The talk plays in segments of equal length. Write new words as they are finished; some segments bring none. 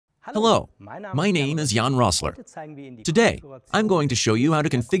Hello, my name is Jan Rossler. Today, I'm going to show you how to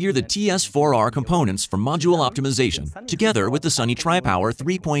configure the TS4-R components for module optimization together with the Sunny Tripower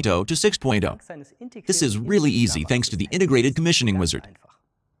 3.0 to 6.0. This is really easy thanks to the integrated commissioning wizard.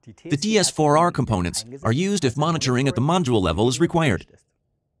 The TS4-R components are used if monitoring at the module level is required.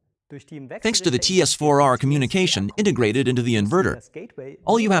 Thanks to the TS4-R communication integrated into the inverter,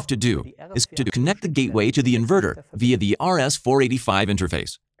 all you have to do is to connect the gateway to the inverter via the RS485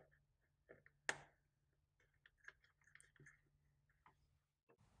 interface.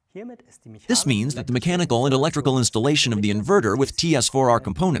 This means that the mechanical and electrical installation of the inverter with TS4-R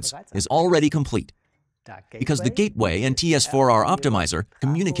components is already complete, because the gateway and TS4-R optimizer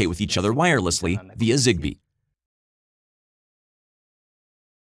communicate with each other wirelessly via Zigbee.